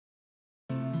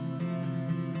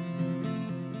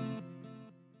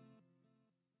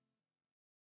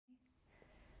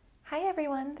Hi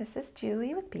everyone, this is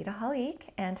Julie with Beadaholique,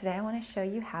 and today I want to show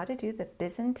you how to do the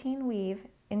Byzantine weave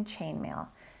in chainmail.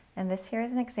 And this here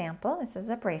is an example. This is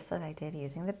a bracelet I did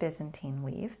using the Byzantine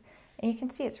weave. And you can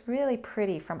see it's really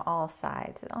pretty from all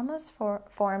sides. It almost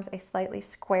forms a slightly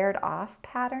squared off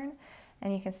pattern,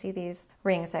 and you can see these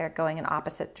rings that are going in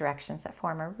opposite directions that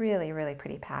form a really, really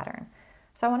pretty pattern.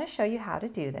 So I want to show you how to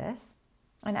do this.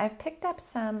 And I've picked up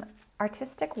some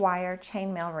artistic wire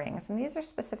chainmail rings, and these are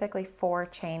specifically for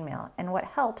chainmail. And what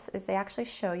helps is they actually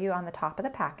show you on the top of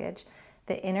the package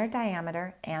the inner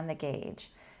diameter and the gauge.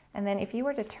 And then if you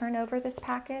were to turn over this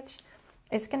package,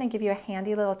 it's going to give you a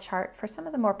handy little chart for some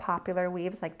of the more popular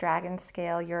weaves like dragon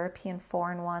scale, European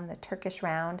 4-in-1, the Turkish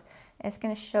round. And it's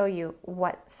going to show you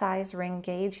what size ring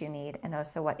gauge you need and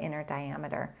also what inner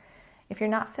diameter. If you're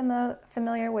not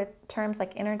familiar with terms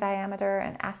like inner diameter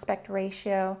and aspect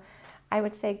ratio, I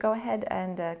would say go ahead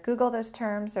and Google those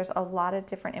terms. There's a lot of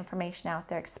different information out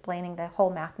there explaining the whole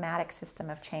mathematics system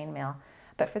of chainmail.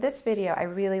 But for this video, I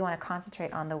really want to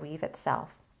concentrate on the weave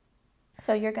itself.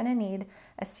 So you're going to need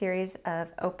a series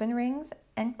of open rings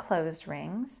and closed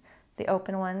rings. The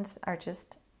open ones are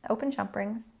just open jump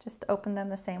rings. Just open them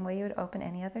the same way you would open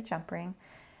any other jump ring.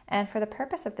 And for the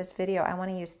purpose of this video, I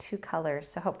want to use two colors,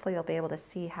 so hopefully you'll be able to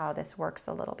see how this works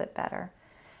a little bit better.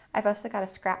 I've also got a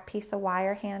scrap piece of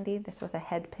wire handy. This was a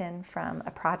head pin from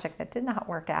a project that did not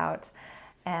work out.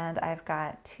 And I've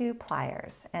got two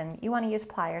pliers. And you want to use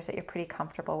pliers that you're pretty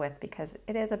comfortable with because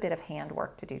it is a bit of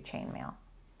handwork to do chainmail.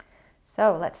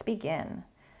 So let's begin.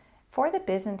 For the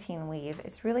Byzantine weave,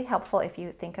 it's really helpful if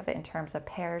you think of it in terms of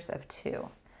pairs of two.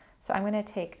 So I'm going to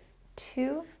take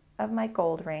two of my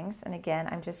gold rings, and again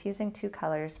I'm just using two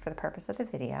colors for the purpose of the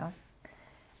video,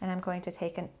 and I'm going to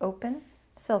take an open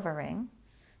silver ring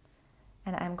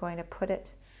and I'm going to put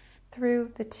it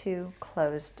through the two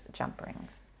closed jump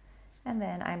rings, and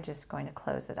then I'm just going to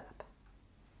close it up.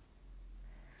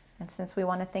 And since we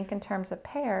want to think in terms of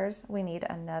pairs, we need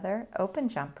another open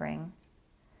jump ring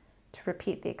to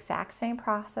repeat the exact same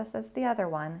process as the other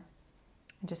one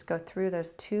and just go through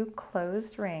those two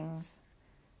closed rings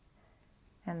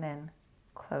and then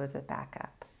close it back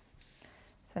up.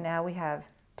 So now we have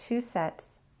two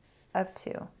sets of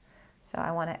two. So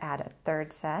I want to add a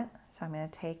third set. So I'm going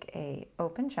to take an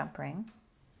open jump ring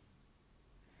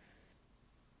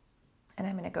and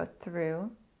I'm going to go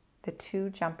through the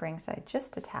two jump rings that I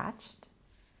just attached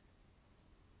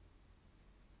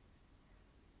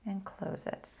and close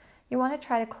it. You want to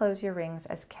try to close your rings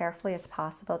as carefully as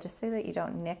possible just so that you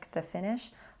don't nick the finish.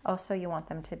 Also, you want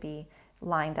them to be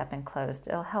lined up and closed.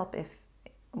 It'll help if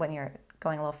when you're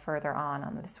going a little further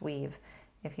on this weave,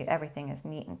 if everything is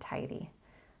neat and tidy.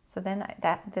 So then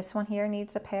this one here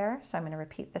needs a pair, so I'm going to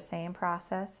repeat the same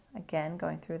process again,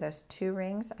 going through those two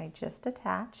rings I just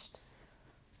attached.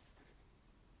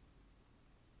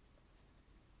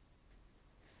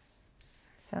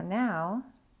 So now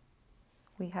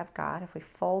we have got, if we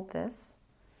fold this,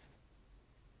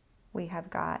 we have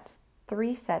got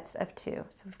three sets of two.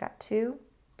 So we've got two,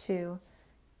 two,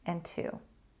 and two.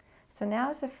 So now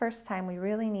is the first time we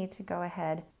really need to go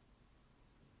ahead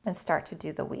and start to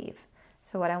do the weave.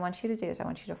 So what I want you to do is I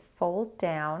want you to fold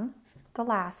down the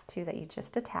last two that you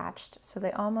just attached so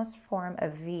they almost form a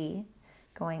V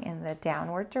going in the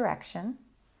downward direction.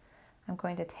 I'm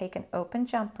going to take an open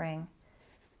jump ring,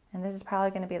 and this is probably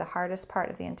going to be the hardest part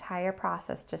of the entire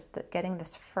process, just getting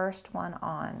this first one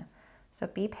on. So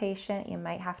be patient, you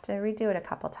might have to redo it a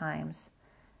couple times.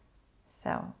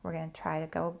 So we're going to try to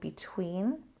go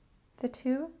between the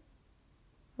two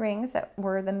rings that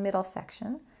were the middle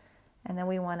section, and then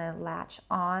we want to latch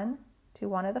on to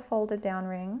one of the folded down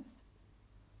rings.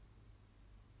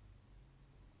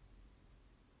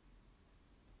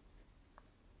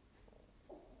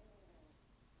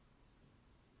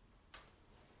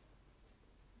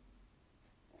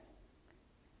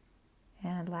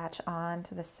 And latch on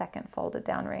to the second folded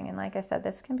down ring. And like I said,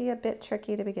 this can be a bit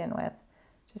tricky to begin with.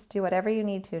 Just do whatever you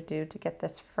need to do to get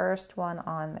this first one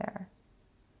on there.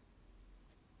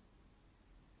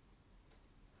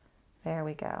 There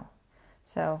we go.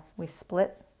 So we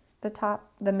split the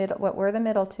top, the middle, what were the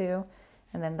middle two,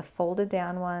 and then the folded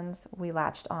down ones, we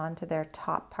latched on to their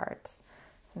top parts.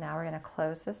 So now we're going to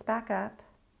close this back up.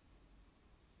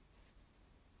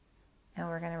 And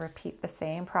we're going to repeat the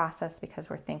same process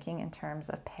because we're thinking in terms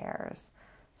of pairs.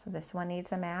 So this one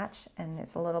needs a match, and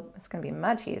it's going to be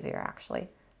much easier actually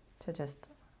to just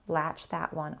latch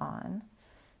that one on.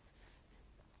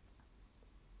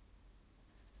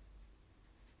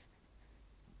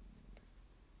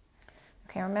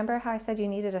 Okay, remember how I said you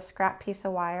needed a scrap piece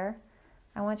of wire?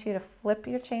 I want you to flip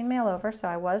your chainmail over. So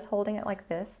I was holding it like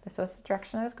this. This was the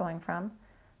direction I was going from.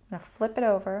 going to flip it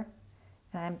over,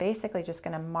 and I'm basically just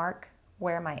going to mark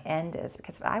where my end is,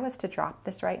 because if I was to drop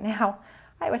this right now,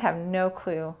 I would have no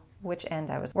clue which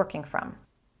end I was working from.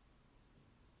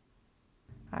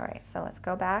 All right, so let's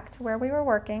go back to where we were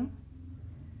working.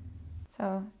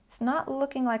 So it's not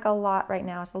looking like a lot right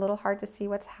now. It's a little hard to see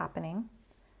what's happening,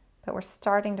 but we're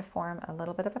starting to form a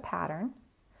little bit of a pattern.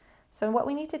 So what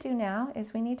we need to do now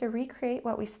is we need to recreate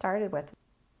what we started with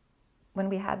when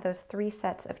we had those 3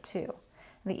 sets of 2.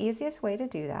 And the easiest way to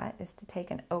do that is to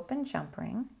take an open jump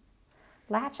ring,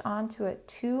 latch onto it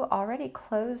 2 already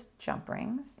closed jump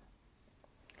rings,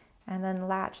 and then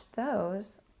latch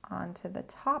those onto the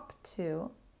top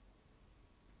 2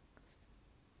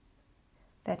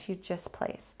 that you just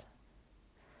placed.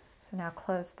 So now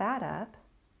close that up.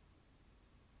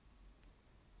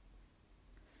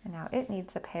 And now it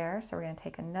needs a pair, so we're going to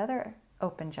take another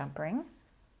open jump ring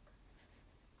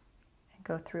and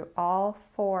go through all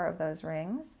 4 of those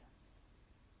rings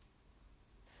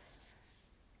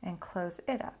and close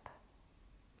it up.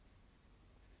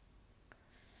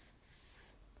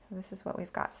 So this is what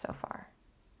we've got so far.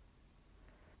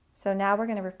 So now we're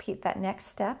going to repeat that next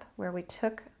step where we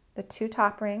took the 2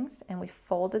 top rings and we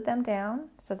folded them down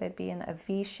so they'd be in a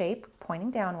V shape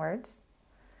pointing downwards.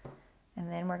 And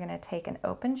then we're going to take an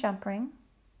open jump ring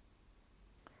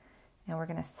and we're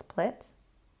going to split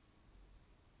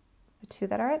the 2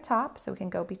 that are at top so we can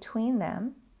go between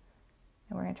them.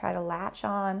 And we're going to try to latch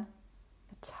on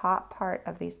the top part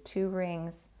of these 2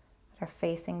 rings that are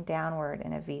facing downward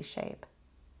in a V shape.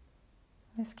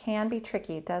 This can be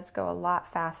tricky. It does go a lot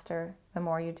faster the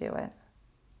more you do it.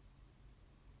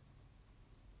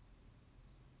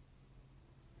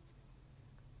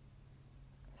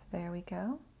 There we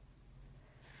go.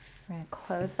 We're going to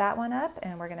close that one up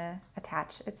and we're going to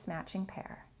attach its matching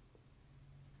pair.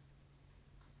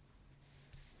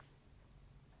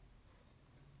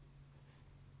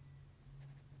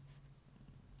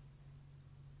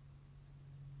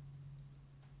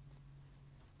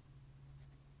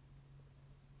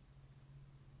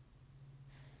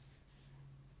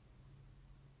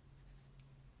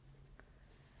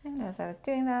 And as I was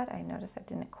doing that, I noticed I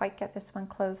didn't quite get this one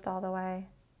closed all the way.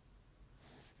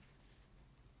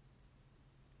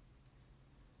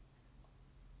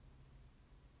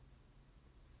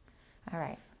 All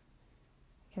right,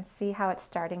 you can see how it's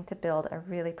starting to build a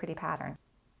really pretty pattern.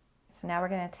 So now we're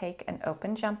going to take an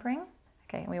open jump ring.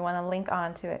 Okay, we want to link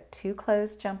onto it 2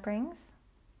 closed jump rings.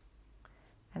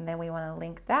 And then we want to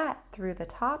link that through the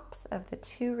tops of the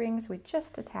 2 rings we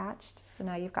just attached. So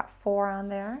now you've got 4 on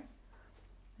there.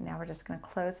 And now we're just going to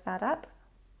close that up.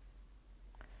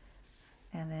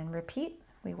 And then repeat.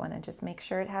 We want to just make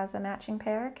sure it has a matching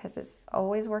pair because it's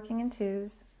always working in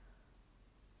 2s.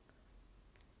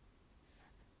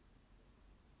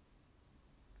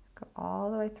 Go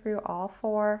all the way through all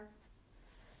 4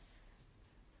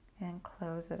 and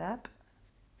close it up.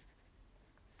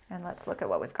 And let's look at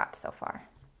what we've got so far.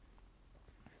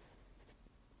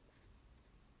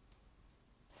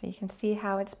 So you can see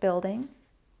how it's building.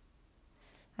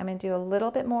 I'm going to do a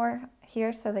little bit more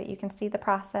here so that you can see the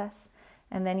process,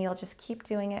 and then you'll just keep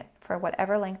doing it for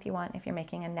whatever length you want if you're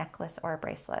making a necklace or a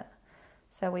bracelet.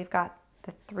 So we've got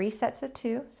the 3 sets of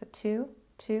 2, so 2,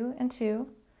 2, and 2.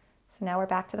 So now we're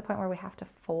back to the point where we have to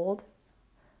fold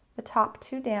the top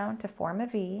 2 down to form a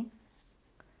V.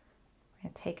 We're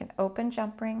going to take an open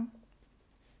jump ring,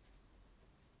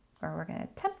 or we're going to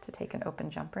attempt to take an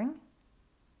open jump ring.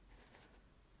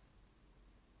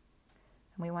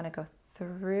 And we want to go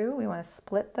through, we want to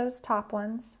split those top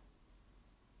ones.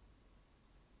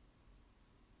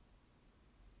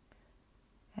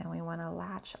 And we want to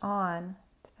latch on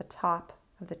to the top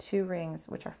of the 2 rings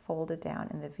which are folded down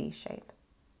in the V shape.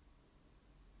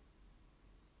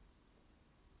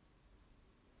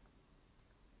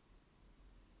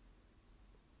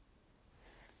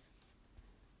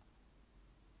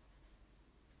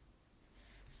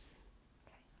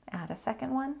 Add a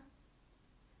second one.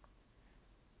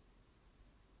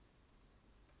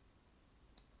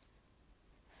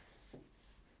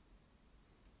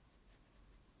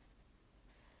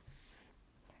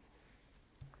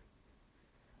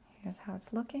 Here's how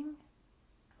it's looking.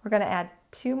 We're going to add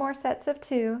 2 more sets of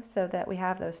 2 so that we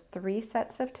have those 3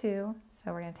 sets of 2.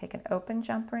 So we're going to take an open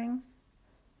jump ring,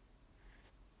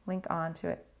 link onto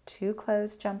it 2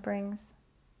 closed jump rings,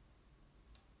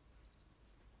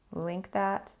 link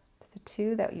that to the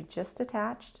 2 that you just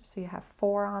attached, so you have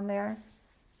 4 on there.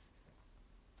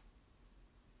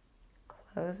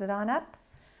 Close it on up,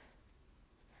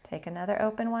 take another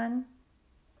open one,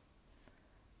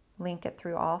 link it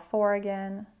through all 4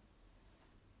 again,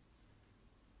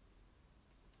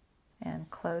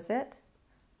 and close it.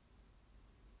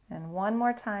 And one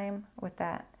more time with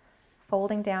that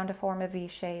folding down to form a V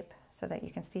shape so that you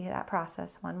can see that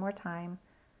process one more time.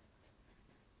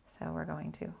 So we're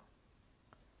going to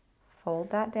fold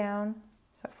that down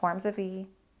so it forms a V.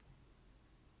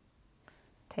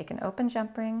 Take an open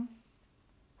jump ring.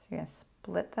 So you're going to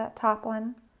split that top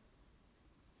one.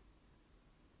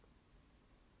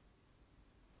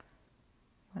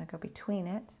 You want to go between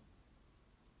it,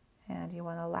 and you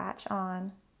want to latch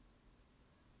on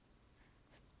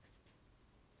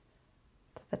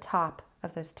to the top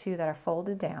of those two that are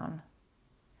folded down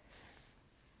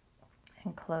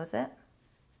and close it.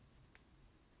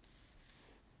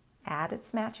 Add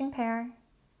its matching pair.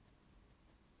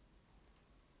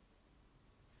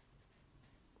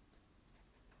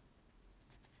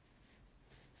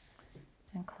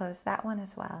 And close that one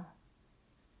as well.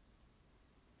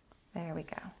 There we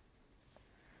go.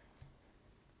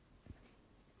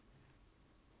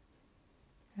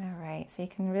 All right, so you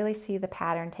can really see the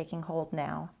pattern taking hold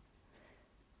now.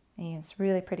 And it's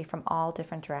really pretty from all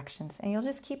different directions. And you'll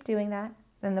just keep doing that.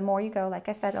 Then the more you go, like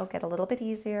I said, it'll get a little bit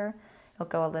easier. It'll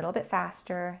go a little bit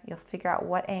faster. You'll figure out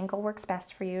what angle works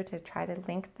best for you to try to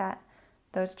link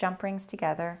those jump rings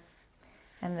together.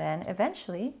 And then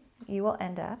eventually you will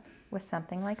end up with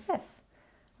something like this,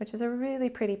 which is a really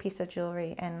pretty piece of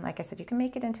jewelry. And like I said, you can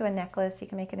make it into a necklace, you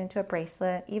can make it into a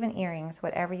bracelet, even earrings,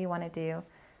 whatever you want to do.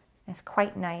 It's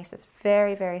quite nice. It's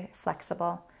very, very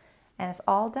flexible. And it's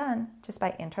all done just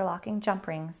by interlocking jump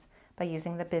rings by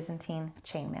using the Byzantine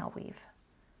chainmail weave.